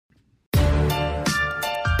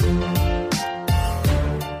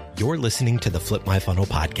You're listening to the Flip My Funnel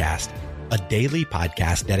podcast, a daily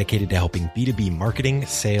podcast dedicated to helping B2B marketing,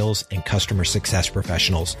 sales, and customer success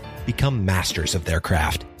professionals become masters of their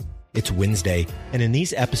craft. It's Wednesday, and in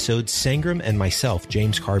these episodes, Sangram and myself,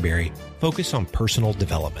 James Carberry, focus on personal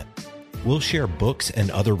development. We'll share books and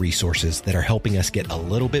other resources that are helping us get a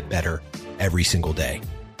little bit better every single day.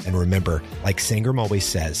 And remember, like Sangram always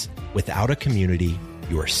says, without a community,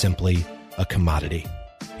 you are simply a commodity.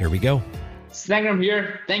 Here we go. Sangram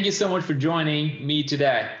here. Thank you so much for joining me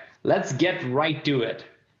today. Let's get right to it.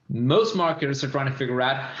 Most marketers are trying to figure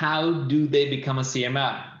out how do they become a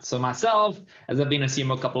CMO. So myself, as I've been a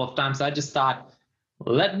CMO a couple of times, I just thought,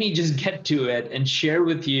 let me just get to it and share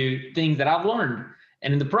with you things that I've learned.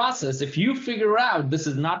 And in the process, if you figure out this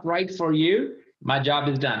is not right for you, my job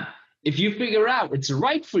is done. If you figure out it's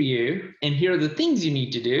right for you and here are the things you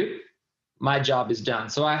need to do, my job is done.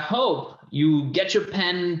 So I hope you get your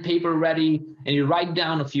pen, paper ready, and you write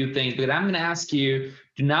down a few things, because I'm going to ask you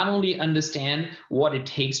to not only understand what it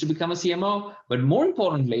takes to become a CMO, but more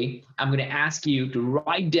importantly, I'm going to ask you to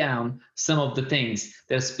write down some of the things.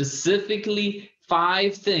 There's specifically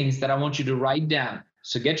 5 things that I want you to write down.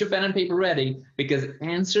 So get your pen and paper ready, because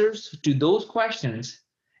answers to those questions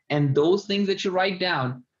and those things that you write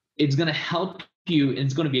down, it's going to help you, and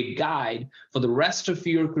it's going to be a guide for the rest of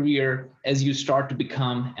your career as you start to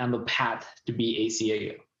become on the path to be a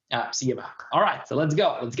CMO. All right, so let's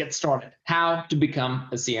go. Let's get started. How to become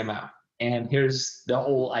a CMO. And here's the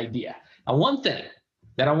whole idea. Now, one thing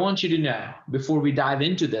that I want you to know before we dive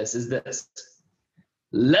into this is this.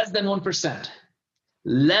 Less than 1%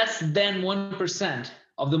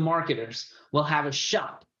 of the marketers will have a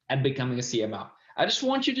shot at becoming a CMO. I just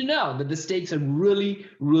want you to know that the stakes are really,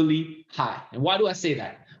 really high. And why do I say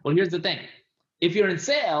that? Well, here's the thing. If you're in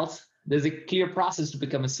sales, there's a clear process to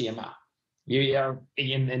become a CMO. You are,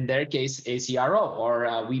 in their case, a CRO or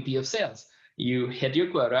a VP of sales. You hit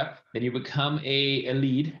your quota, then you become a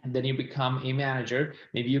lead, and then you become a manager.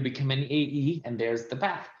 Maybe you become an AE, and there's the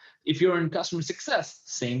path. If you're in customer success,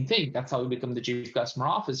 same thing. That's how you become the chief customer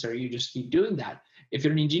officer. You just keep doing that. If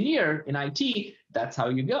you're an engineer in IT, that's how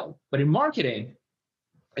you go. But in marketing,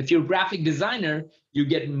 if you're a graphic designer, you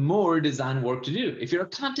get more design work to do. If you're a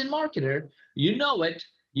content marketer, you know it,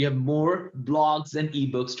 you have more blogs and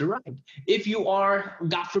ebooks to write. If you are,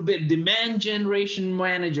 God forbid, demand generation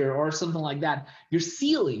manager or something like that, your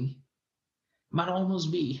ceiling might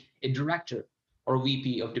almost be a director or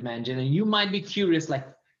VP of demand gen. And you might be curious, like,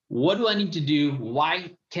 what do I need to do?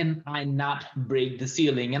 Why can I not break the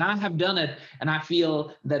ceiling? And I have done it, and I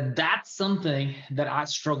feel that that's something that I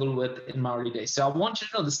struggle with in my early days. So I want you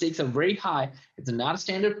to know the stakes are very high. It's not a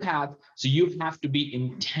standard path, so you have to be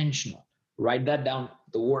intentional. Write that down,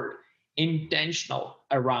 the word, intentional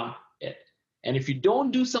around it. And if you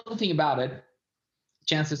don't do something about it,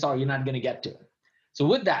 chances are you're not going to get to it. So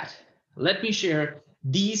with that, let me share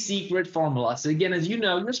the secret formula. So again, as you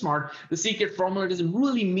know, you're smart. The secret formula doesn't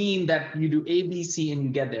really mean that you do A, B, C, and you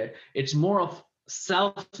get there. It's more of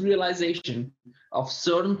self-realization of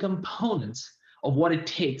certain components of what it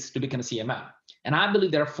takes to become a CMO. And I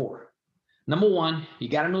believe there are 4. Number 1, you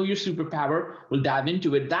got to know your superpower. We'll dive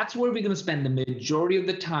into it. That's where we're going to spend the majority of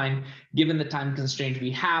the time, given the time constraint we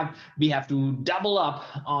have. We have to double up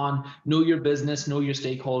on know your business, know your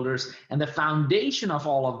stakeholders. And the foundation of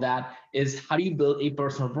all of that is how do you build a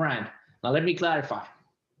personal brand? Now, let me clarify.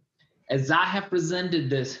 As I have presented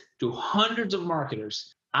this to hundreds of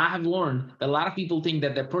marketers, I have learned that a lot of people think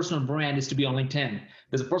that their personal brand is to be on LinkedIn.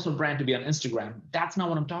 There's a personal brand to be on Instagram. That's not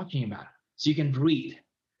what I'm talking about. So you can breathe.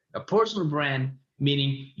 A personal brand,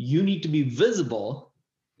 meaning you need to be visible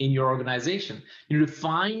in your organization. You need to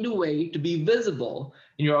find a way to be visible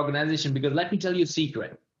in your organization, because let me tell you a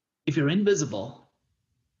secret. If you're invisible,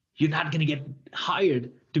 you're not going to get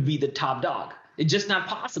hired to be the top dog. It's just not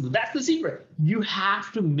possible. That's the secret. You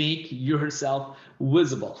have to make yourself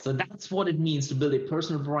visible. So that's what it means to build a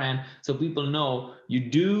personal brand, so people know you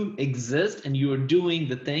do exist and you are doing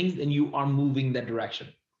the things and you are moving that direction.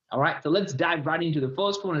 All right, so let's dive right into the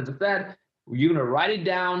first one. As I said, you're going to write it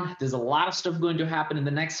down. There's a lot of stuff going to happen in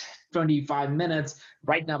the next 25 minutes,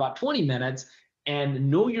 right now about 20 minutes.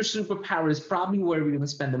 And know your superpower is probably where we're going to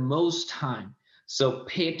spend the most time. So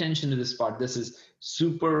pay attention to this part. This is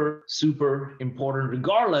super, super important,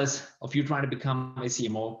 regardless of you trying to become a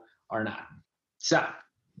CMO or not. So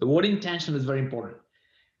the word intentional is very important.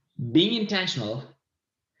 Being intentional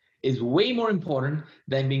is way more important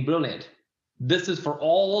than being brilliant. This is for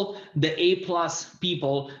all the A+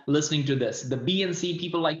 people listening to this. The B and C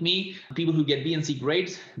people like me, people who get B and C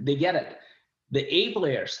grades, they get it. The A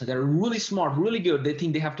players that are really smart, really good, they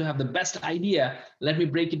think they have to have the best idea. Let me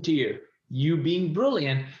break it to you. You being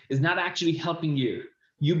brilliant is not actually helping you.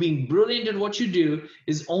 You being brilliant at what you do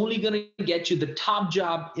is only going to get you the top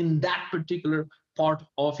job in that particular part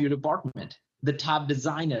of your department, the top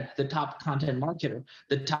designer, the top content marketer,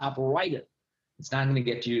 the top writer. It's not going to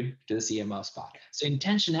get you to the CMO spot. So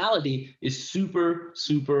intentionality is super,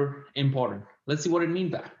 super important. Let's see what it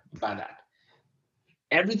means by that.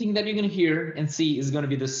 Everything that you're going to hear and see is going to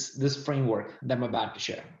be this framework that I'm about to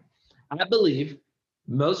share. I believe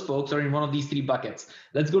most folks are in one of these three buckets.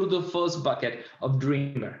 Let's go to the first bucket of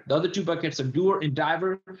dreamer. The other two buckets are doer and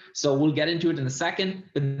diver. So we'll get into it in a second.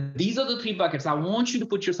 But these are the three buckets. I want you to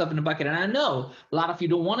put yourself in a bucket. And I know a lot of you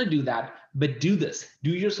don't want to do that, but do this. Do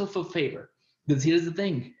yourself a favor. Because here's the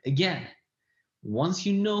thing. Again, once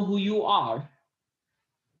you know who you are,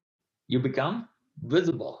 you become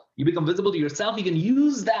visible. You become visible to yourself. You can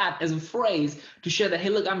use that as a phrase to share that, hey,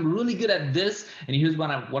 look, I'm really good at this, and here's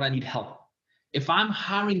what I need help. If I'm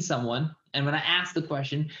hiring someone, and when I ask the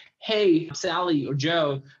question, hey, Sally or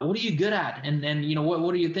Joe, what are you good at? And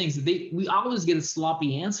what are your things? We always get a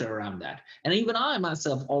sloppy answer around that. And even I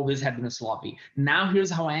myself always had been a sloppy. Now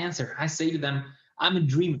here's how I answer. I say to them, I'm a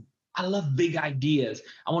dreamer. I love big ideas.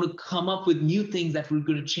 I want to come up with new things that are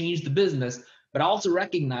going to change the business. But I also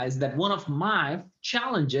recognize that one of my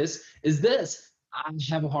challenges is this. I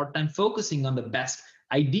have a hard time focusing on the best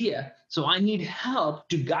idea. So I need help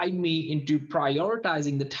to guide me into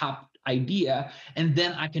prioritizing the top idea, and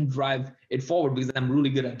then I can drive it forward because I'm really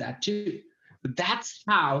good at that too. But that's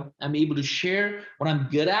how I'm able to share what I'm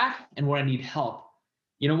good at and where I need help.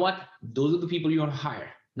 You know what? Those are the people you want to hire,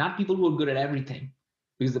 not people who are good at everything.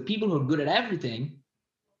 Because the people who are good at everything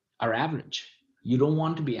are average. You don't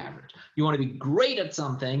want to be average. You want to be great at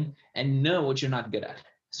something and know what you're not good at.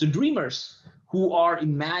 So dreamers who are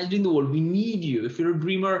imagining the world, we need you. If you're a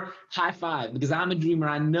dreamer, high five, because I'm a dreamer.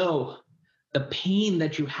 I know the pain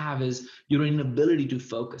that you have is your inability to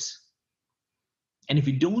focus. And if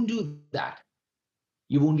you don't do that,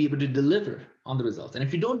 you won't be able to deliver on the results. And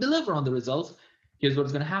if you don't deliver on the results, here's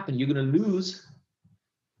what's going to happen. You're going to lose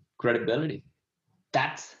credibility.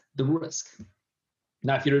 That's the risk.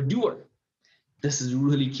 Now, if you're a doer, this is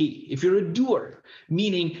really key. If you're a doer,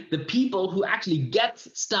 meaning the people who actually get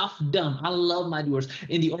stuff done, I love my doers.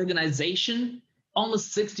 In the organization,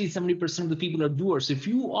 almost 60, 70% of the people are doers. So if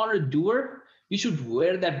you are a doer, you should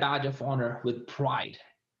wear that badge of honor with pride.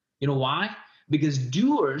 You know why? Because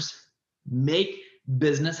doers make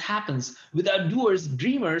business happens. Without doers,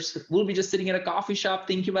 dreamers will be just sitting at a coffee shop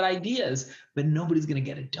thinking about ideas, but nobody's going to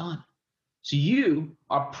get it done. So you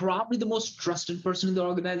are probably the most trusted person in the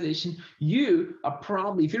organization. You are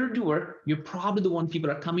probably, if you're a doer, you're probably the one people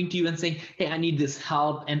are coming to you and saying, hey, I need this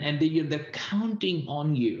help. And they're counting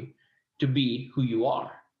on you to be who you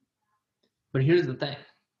are. But here's the thing.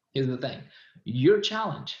 Your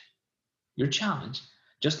challenge,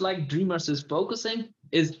 just like dreamers is focusing,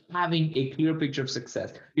 is having a clear picture of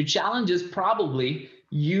success. Your challenge is probably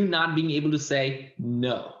you not being able to say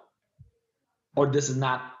no, or this is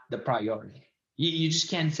not the priority. You just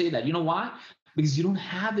can't say that. You know why? Because you don't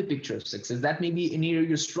have a picture of success. That may be an area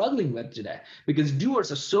you're struggling with today, because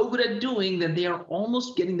doers are so good at doing that they are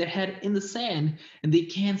almost getting their head in the sand and they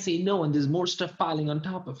can't say no, and there's more stuff piling on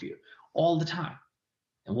top of you all the time.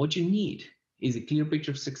 And what you need is a clear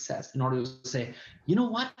picture of success in order to say, you know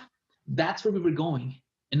what? That's where we were going.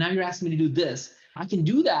 And now you're asking me to do this. I can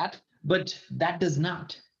do that, but that does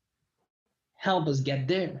not help us get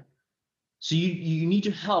there. So you need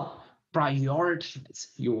to help prioritize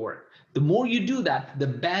your work. The more you do that, the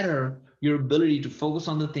better your ability to focus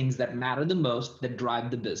on the things that matter the most, that drive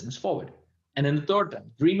the business forward. And then the third thing,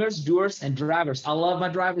 dreamers, doers, and drivers. I love my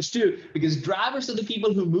drivers too, because drivers are the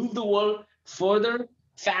people who move the world further,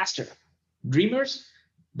 faster. Dreamers,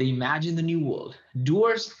 they imagine the new world.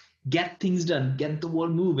 Doers, get things done, get the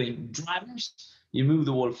world moving. Drivers, you move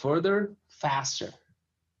the world further, faster.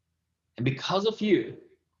 And because of you,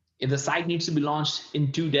 if the site needs to be launched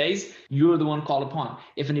in 2 days, you're the one called upon.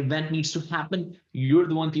 If an event needs to happen, you're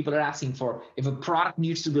the one people are asking for. If a product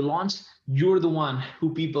needs to be launched, you're the one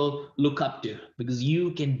who people look up to, because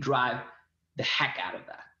you can drive the heck out of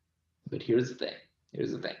that. But here's the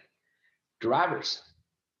thing. Drivers,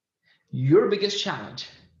 your biggest challenge,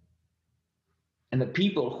 and the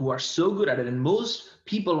people who are so good at it, and most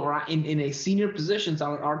people are in a senior positions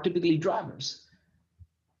are typically drivers,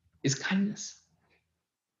 is kindness.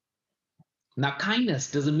 Now,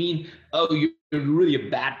 kindness doesn't mean, oh, you're really a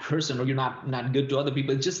bad person or you're not good to other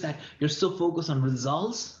people. It's just that you're so focused on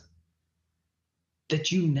results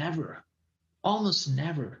that you almost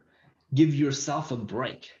never give yourself a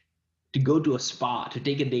break to go to a spa, to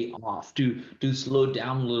take a day off, to slow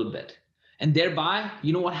down a little bit. And thereby,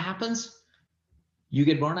 you know what happens? you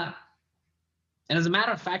get burned out. And as a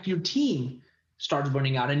matter of fact, your team starts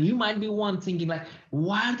burning out. And you might be one thinking like,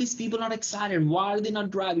 why are these people not excited? Why are they not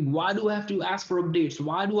driving? Why do I have to ask for updates?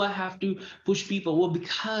 Why do I have to push people? Well,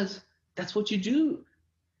 because that's what you do.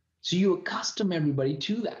 So you accustom everybody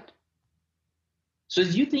to that. So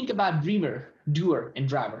as you think about dreamer, doer, and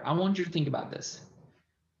driver, I want you to think about this.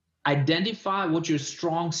 Identify what your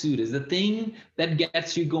strong suit is, the thing that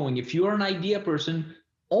gets you going. If you're an idea person,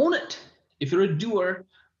 own it. If you're a doer,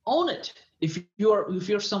 own it. If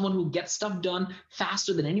you're someone who gets stuff done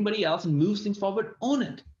faster than anybody else and moves things forward, own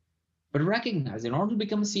it. But recognize, in order to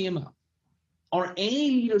become a CMO or any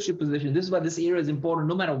leadership position, this is why this area is important.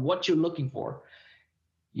 No matter what you're looking for,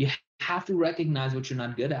 you have to recognize what you're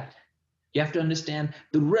not good at. You have to understand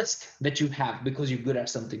the risk that you have because you're good at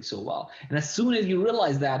something so well. And as soon as you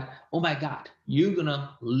realize that, oh my God, you're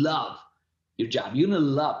gonna love your job. You're gonna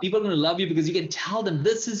love, people are gonna love you because you can tell them,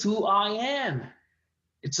 this is who I am.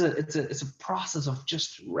 It's a process of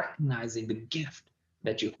just recognizing the gift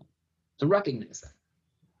that you have. So recognize that.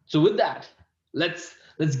 So with that, let's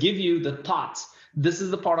give you the thoughts. This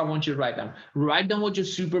is the part I want you to write down. Write down what your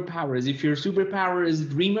superpower is. If your superpower is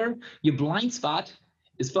dreamer, your blind spot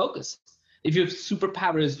is focus. If your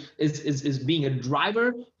superpower is being a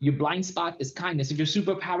driver, your blind spot is kindness. If your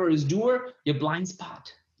superpower is doer, your blind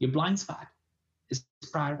spot is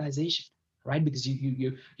prioritization, right? Because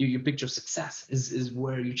your picture of success is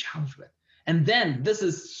where you challenge with. And then this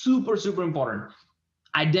is super, super important.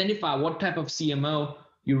 Identify what type of CMO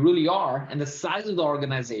you really are and the size of the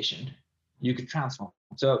organization you could transform.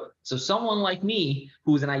 So someone like me,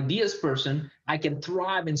 who's an ideas person, I can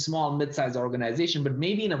thrive in small, mid-sized organization, but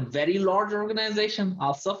maybe in a very large organization,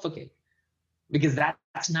 I'll suffocate because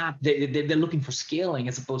that's not, they're looking for scaling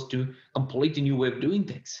as opposed to completely new way of doing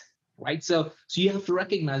things, right? So you have to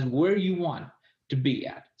recognize where you want to be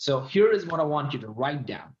at. So here is what I want you to write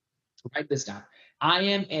down. Write this down. I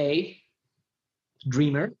am a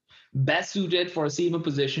dreamer, best suited for a CMO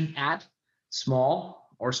position at small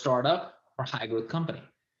or startup or high growth company.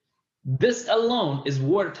 This alone is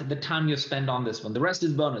worth the time you spend on this one. The rest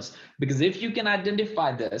is bonus, because if you can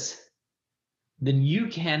identify this, then you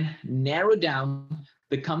can narrow down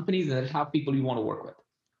the companies and the top people you want to work with.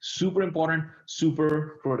 Super important,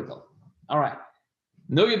 super critical. All right.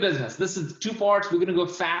 Know your business. This is two parts. We're going to go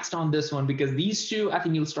fast on this one because these two, I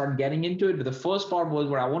think you'll start getting into it. But the first part was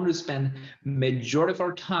where I wanted to spend majority of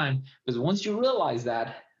our time, because once you realize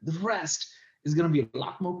that, the rest is going to be a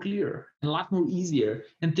lot more clear and a lot more easier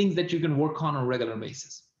and things that you can work on a regular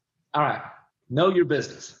basis. All right. Know your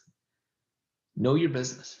business. Know your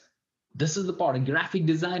business. This is the part. A graphic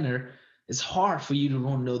designer, it's hard for you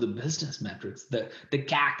to know the business metrics, the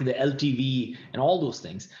CAC, the LTV, and all those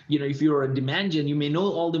things. You know, if you're a demand gen, you may know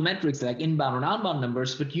all the metrics like inbound and outbound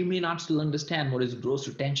numbers, but you may not still understand what is gross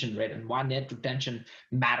retention rate and why net retention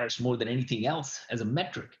matters more than anything else as a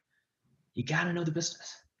metric. You got to know the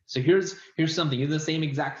business. So here's something. In the same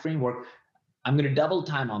exact framework, I'm going to double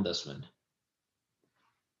time on this one.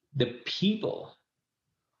 The people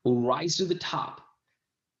who rise to the top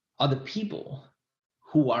are the people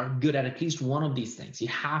who are good at least one of these things. You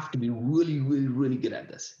have to be really, really, really good at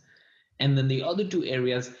this. And then the other two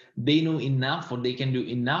areas, they know enough or they can do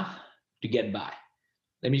enough to get by.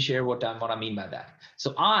 Let me share what I mean by that.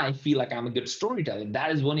 So I feel like I'm a good storyteller.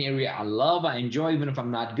 That is one area I love, I enjoy. Even if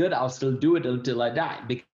I'm not good, I'll still do it until I die,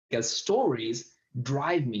 because stories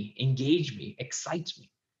drive me, engage me, excites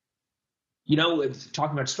me. You know,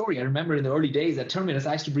 talking about story, I remember in the early days at Terminus,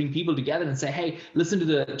 I used to bring people together and say, hey, listen to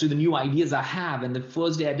the new ideas I have. And the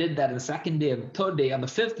first day I did that, and the second day, and the third day, on the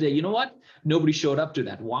fifth day, you know what? Nobody showed up to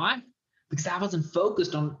that. Why? Because I wasn't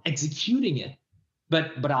focused on executing it.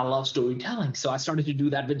 But I love storytelling. So I started to do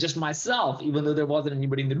that with just myself, even though there wasn't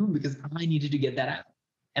anybody in the room, because I needed to get that out.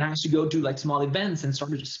 And I used to go to like small events and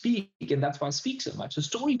started to speak. And that's why I speak so much. So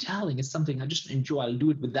storytelling is something I just enjoy. I'll do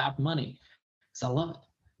it without money because I love it.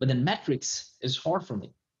 But then metrics is hard for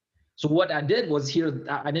me. So what I did was here,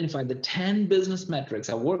 I identified the 10 business metrics.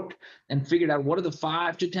 I worked and figured out what are the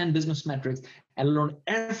 5 to 10 business metrics and learned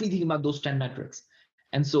everything about those 10 metrics.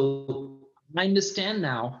 And so I understand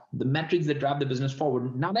now the metrics that drive the business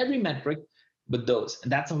forward. Not every metric, but those.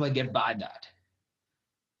 And that's how I get by that.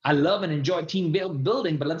 I love and enjoy team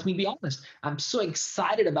building, but let me be honest, I'm so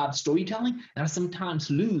excited about storytelling that I sometimes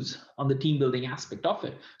lose on the team building aspect of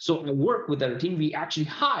it. So I work with our team. We actually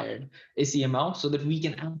hired a CMO so that we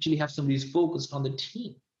can actually have somebody who's focused on the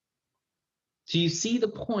team. So you see the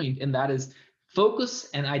point, and that is focus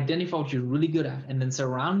and identify what you're really good at, and then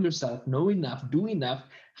surround yourself, know enough, do enough,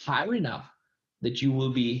 hire enough that you will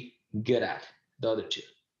be good at the other two.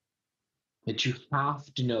 But you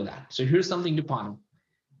have to know that. So here's something to ponder.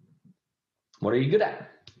 What are you good at?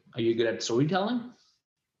 Are you good at storytelling?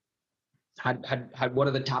 What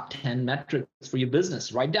are the top 10 metrics for your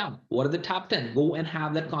business? Write down. What are the top 10? Go and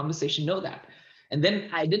have that conversation, know that. And then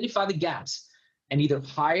identify the gaps and either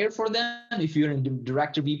hire for them if you're in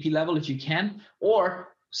director VP level, if you can,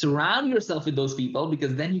 or surround yourself with those people,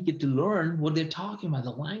 because then you get to learn what they're talking about,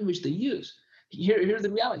 the language they use. Here's the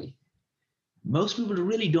reality. Most people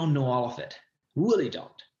really don't know all of it, really don't.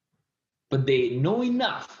 But they know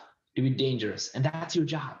enough to be dangerous, and that's your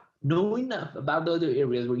job. Know enough about the other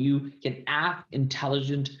areas where you can ask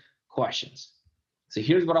intelligent questions. So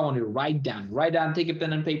here's what I want you to write down. Write down, take a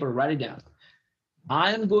pen and paper, write it down.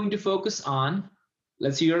 I am going to focus on,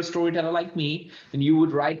 let's say you're a storyteller like me, then you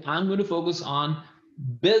would write, I'm going to focus on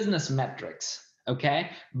business metrics,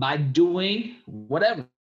 okay? By doing whatever,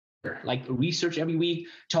 like research every week,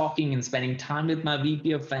 talking and spending time with my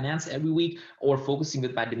VP of finance every week, or focusing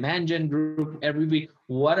with my demand gen group every week,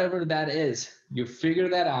 whatever that is, you figure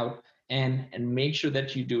that out and make sure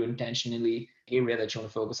that you do intentionally area that you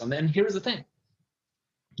want to focus on. And here's the thing,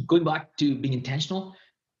 going back to being intentional,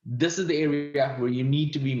 this is the area where you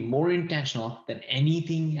need to be more intentional than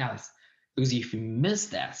anything else. Because if you miss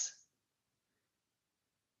this,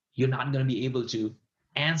 you're not going to be able to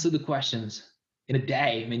answer the questions in a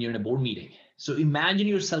day when you're in a board meeting. So imagine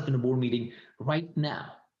yourself in a board meeting right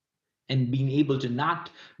now and being able to not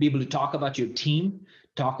be able to talk about your team,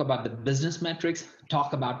 talk about the business metrics,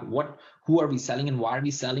 talk about who are we selling and why are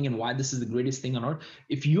we selling and why this is the greatest thing on earth.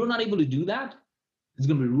 If you're not able to do that, it's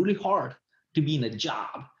going to be really hard to be in a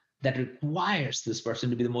job that requires this person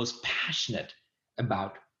to be the most passionate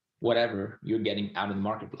about whatever you're getting out of the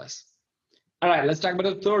marketplace. All right, let's talk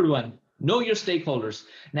about the third one. Know your stakeholders.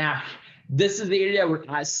 Now, this is the area where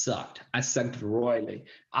I sucked. I sucked royally.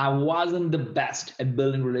 I wasn't the best at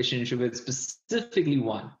building relationship with specifically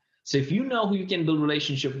one. So if you know who you can build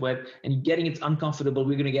relationship with and you're getting it's uncomfortable,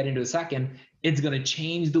 we're going to get into a second, it's going to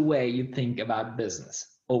change the way you think about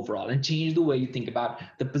business overall and change the way you think about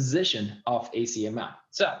the position of a CMO.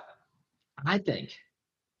 So I think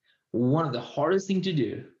one of the hardest things to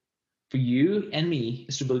do for you and me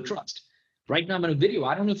is to build trust. Right now I'm in a video.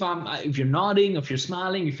 I don't know if you're nodding, if you're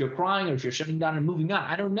smiling, if you're crying, or if you're shutting down and moving on.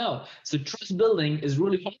 I don't know. So trust building is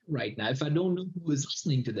really hard right now if I don't know who is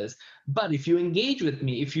listening to this. But if you engage with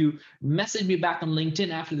me, if you message me back on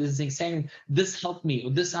LinkedIn after this thing saying, this helped me,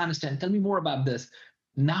 or this I understand, tell me more about this.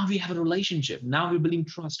 Now we have a relationship. Now we're building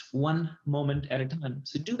trust one moment at a time.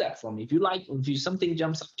 So do that for me. If you like, or if something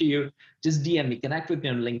jumps up to you, just DM me, connect with me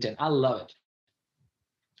on LinkedIn. I love it.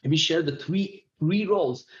 Let me share the three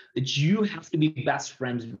roles that you have to be best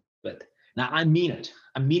friends with. Now, I mean it.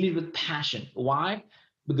 I mean it with passion. Why?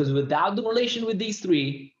 Because without the relation with these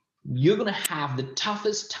three, you're going to have the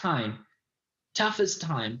toughest time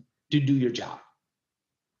to do your job.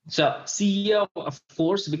 So CEO, of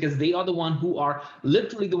course, because they are the one who are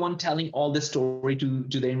literally the one telling all this story to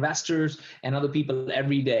the investors and other people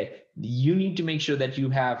every day. You need to make sure that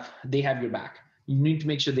they have your back. You need to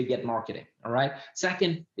make sure they get marketing. All right.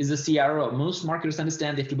 Second is the CRO. Most marketers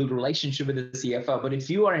understand they have to build a relationship with the CFO. But if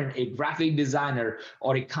you are a graphic designer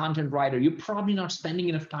or a content writer, you're probably not spending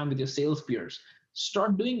enough time with your sales peers.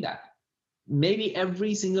 Start doing that. Maybe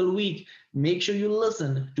every single week, make sure you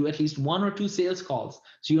listen to at least 1 or 2 sales calls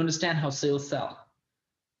so you understand how sales sell.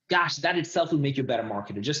 Gosh, that itself will make you a better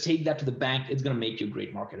marketer. Just take that to the bank. It's going to make you a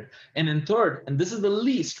great marketer. And then third, and this is the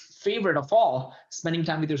least favorite of all, spending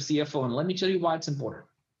time with your CFO. And let me tell you why it's important.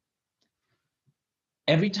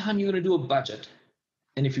 Every time you're going to do a budget,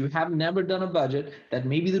 and if you have never done a budget, that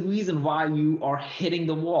may be the reason why you are hitting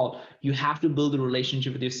the wall. You have to build a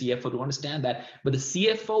relationship with your CFO to understand that. But the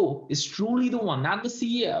CFO is truly the one, not the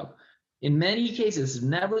CEO. In many cases,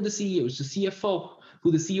 never the CEO. It's the CFO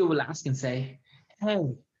who the CEO will ask and say, hey,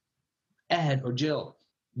 Ed or Jill,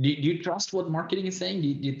 do you trust what marketing is saying? Do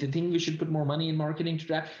you think we should put more money in marketing to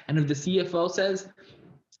drive? And if the CFO says,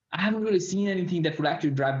 I haven't really seen anything that would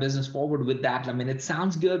actually drive business forward with that. I mean, it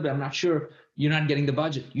sounds good, but I'm not sure. You're not getting the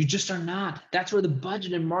budget. You just are not. That's where the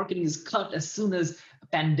budget and marketing is cut as soon as a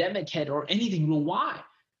pandemic hit or anything. Well, why?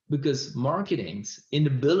 Because marketing's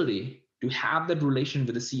inability to have that relation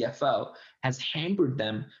with the CFO has hampered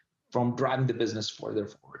them from driving the business further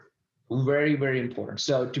forward. Very, very important.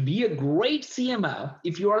 So to be a great CMO,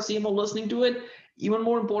 if you are a CMO listening to it, even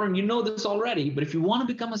more important, you know this already, but if you want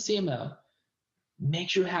to become a CMO, make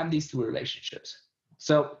sure you have these 2 relationships.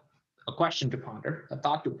 So a question to ponder, a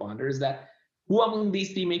thought to ponder is that who among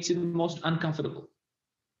these 3 makes you the most uncomfortable?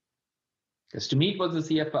 Because to me, it was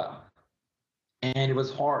the CFO and it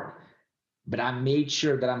was hard, but I made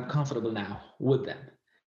sure that I'm comfortable now with them.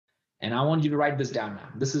 And I want you to write this down now.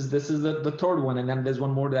 This is the third one, and then there's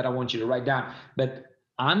one more that I want you to write down. But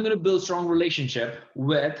I'm going to build strong relationship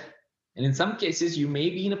with, and in some cases, you may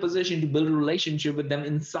be in a position to build a relationship with them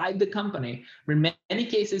inside the company. In many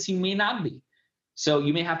cases, you may not be. So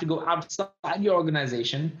you may have to go outside your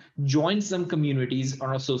organization, join some communities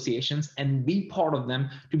or associations, and be part of them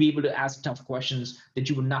to be able to ask tough questions that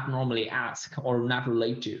you would not normally ask or not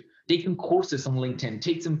relate to. Take some courses on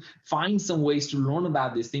LinkedIn, find some ways to learn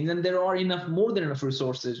about these things. And there are more than enough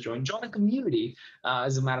resources. Join a community,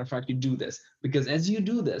 as a matter of fact, to do this. Because as you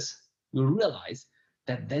do this, you'll realize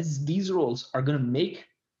that these roles are going to make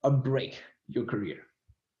or break your career.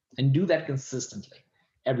 And do that consistently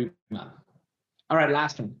every month. All right,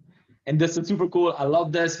 last one. And this is super cool. I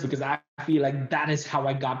love this because I feel like that is how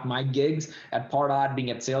I got my gigs at Pardot,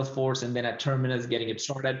 being at Salesforce, and then at Terminus, getting it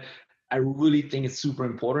started. I really think it's super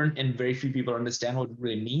important, and very few people understand what it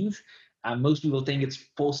really means. Most people think it's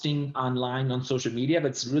posting online on social media, but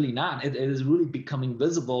it's really not. It is really becoming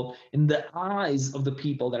visible in the eyes of the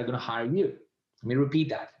people that are going to hire you. Let me repeat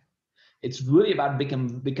that. It's really about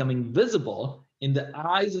becoming visible in the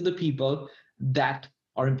eyes of the people that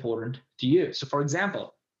are important to you. So for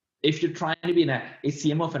example, if you're trying to be a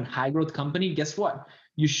CMO of a high growth company, guess what?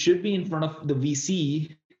 You should be in front of the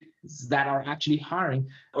VC that are actually hiring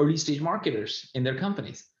early stage marketers in their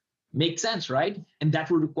companies. Makes sense, right? And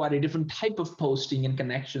that will require a different type of posting and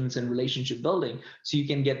connections and relationship building. So you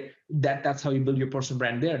can get that. That's how you build your personal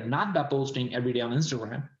brand there, not by posting every day on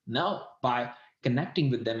Instagram. No, by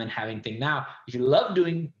connecting with them and having things. Now, if you love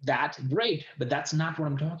doing that, great. But that's not what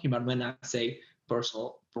I'm talking about when I say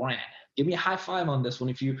personal brand. Give me a high five on this one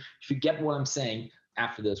if you get what I'm saying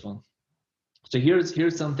after this one. So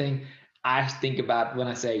here's something I think about when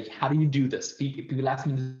I say, how do you do this? People ask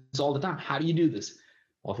me this all the time. How do you do this?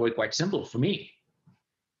 Well, it's quite simple for me.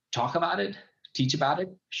 Talk about it, teach about it,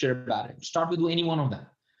 share about it. Start with any one of them.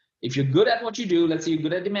 If you're good at what you do, let's say you're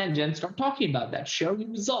good at demand gen, start talking about that. Share your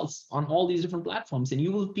results on all these different platforms,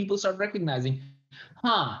 and people start recognizing,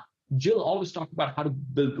 Jill always talks about how to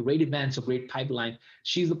build great events or great pipeline.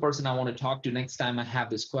 She's the person I want to talk to next time I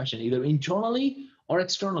have this question, either internally or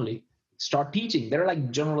externally. Start teaching. They're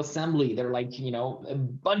like General Assembly. They're like, a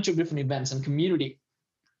bunch of different events and community.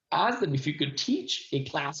 Ask them if you could teach a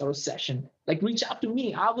class or a session. Like, reach out to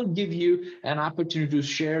me. I will give you an opportunity to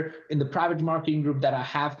share in the private marketing group that I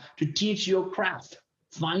have to teach your craft.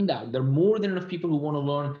 Find out. There are more than enough people who want to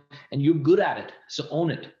learn, and you're good at it. So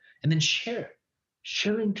own it. And then share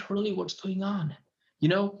internally what's going on.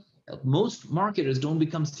 Most marketers don't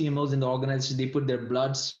become CMOs in the organization. They put their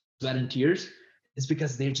blood, sweat, and tears. It's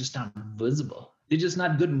because they're just not visible. They're just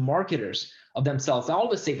not good marketers of themselves. I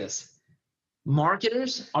always say this.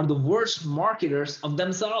 Marketers are the worst marketers of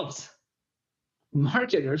themselves.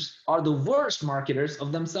 Marketers are the worst marketers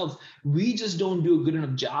of themselves. We just don't do a good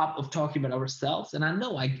enough job of talking about ourselves. And I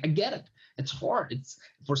know, I get it. It's hard. It's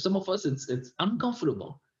for some of us, it's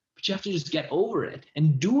uncomfortable. But you have to just get over it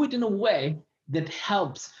and do it in a way that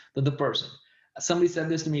helps the person. Somebody said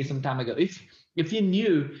this to me some time ago. If you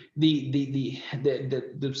knew the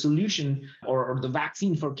solution or the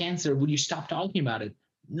vaccine for cancer, would you stop talking about it?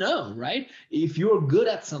 No, right? If you're good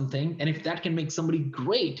at something, and if that can make somebody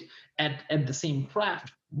great at the same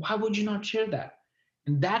craft, why would you not share that?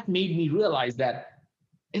 And that made me realize that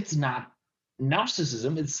it's not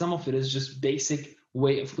narcissism. It's some of it is just basic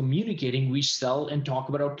way of communicating. We sell and talk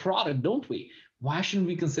about our product, don't we? Why shouldn't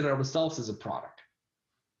we consider ourselves as a product?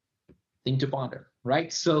 Thing to ponder,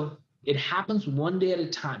 right? So it happens one day at a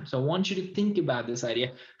time. So I want you to think about this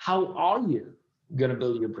idea. How are you going to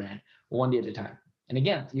build your brand one day at a time? And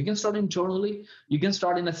again, you can start internally, you can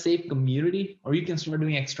start in a safe community, or you can start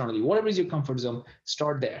doing externally. Whatever is your comfort zone,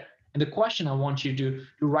 start there. And the question I want you to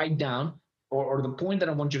write down, or the point that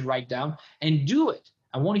I want you to write down and do it,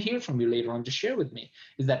 I want to hear from you later on to share with me,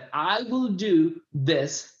 is that I will do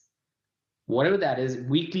this, whatever that is,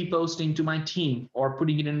 weekly posting to my team, or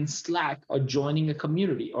putting it in Slack, or joining a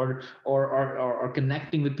community, or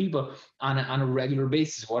connecting with people on a regular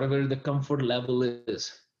basis, whatever the comfort level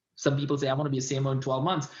is. Some people say, I want to be a CMO in 12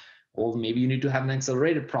 months. Or maybe you need to have an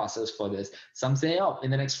accelerated process for this. Some say, oh,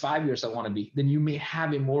 in the next 5 years, I want to be. Then you may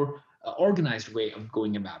have a more organized way of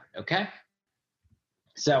going about it, okay?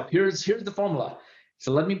 So here's the formula.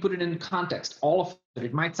 So let me put it in context. All of it.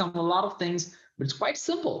 It might sound a lot of things, but it's quite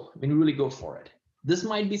simple when you really go for it. This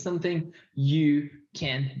might be something you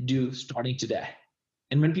can do starting today.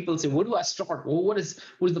 And when people say, where do I start? Well, what is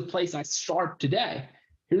the place I start today?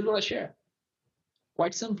 Here's what I share.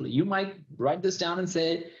 Quite simply, you might write this down and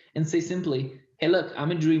say simply, hey, look, I'm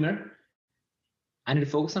a dreamer. I need to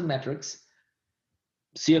focus on metrics.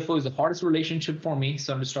 CFO is the hardest relationship for me,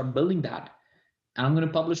 so I'm going to start building that. And I'm going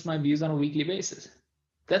to publish my views on a weekly basis.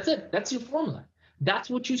 That's it. That's your formula. That's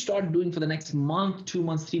what you start doing for the next month, 2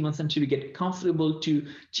 months, 3 months, until you get comfortable to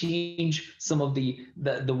change some of the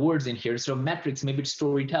words in here. So metrics, maybe it's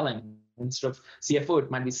storytelling. Instead of CFO,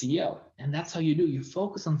 it might be CEO. And that's how you do. You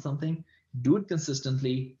focus on something, do it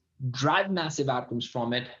consistently, drive massive outcomes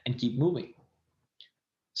from it, and keep moving.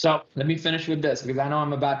 So let me finish with this, because I know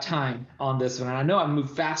I'm about time on this one. And I know I've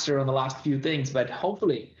moved faster on the last few things, but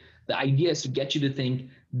hopefully the idea is to get you to think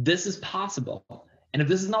this is possible. And if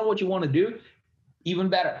this is not what you want to do, even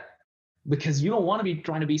better, because you don't want to be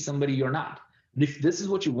trying to be somebody you're not. And if this is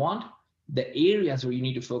what you want, the areas where you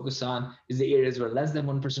need to focus on is the areas where less than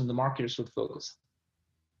 1% of the marketers would focus.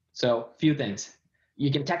 So a few things.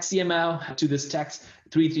 You can text CMO to this text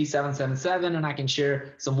 33777, and I can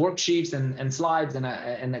share some worksheets and slides and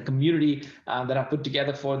a community that I put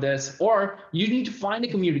together for this. Or you need to find a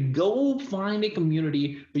community. Go find a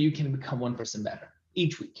community where you can become 1% better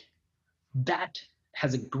each week. That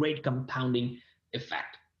has a great compounding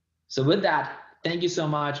effect. So with that, thank you so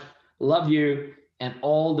much. Love you and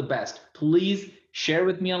all the best. Please share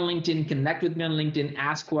with me on LinkedIn, connect with me on LinkedIn,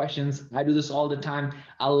 ask questions. I do this all the time.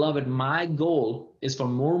 I love it. My goal is for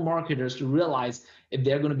more marketers to realize if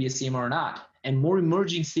they're going to be a CMO or not, and more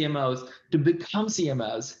emerging CMOs to become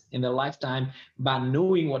CMOs in their lifetime by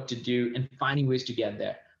knowing what to do and finding ways to get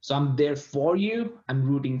there. So I'm there for you. I'm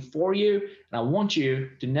rooting for you. And I want you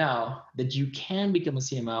to know that you can become a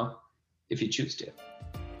CMO if you choose to.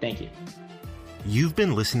 Thank you. You've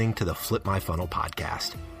been listening to the Flip My Funnel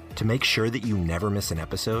podcast. To make sure that you never miss an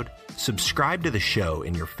episode, subscribe to the show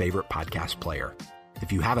in your favorite podcast player.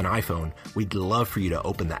 If you have an iPhone, we'd love for you to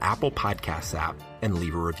open the Apple Podcasts app and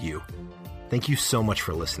leave a review. Thank you so much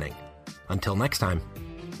for listening. Until next time.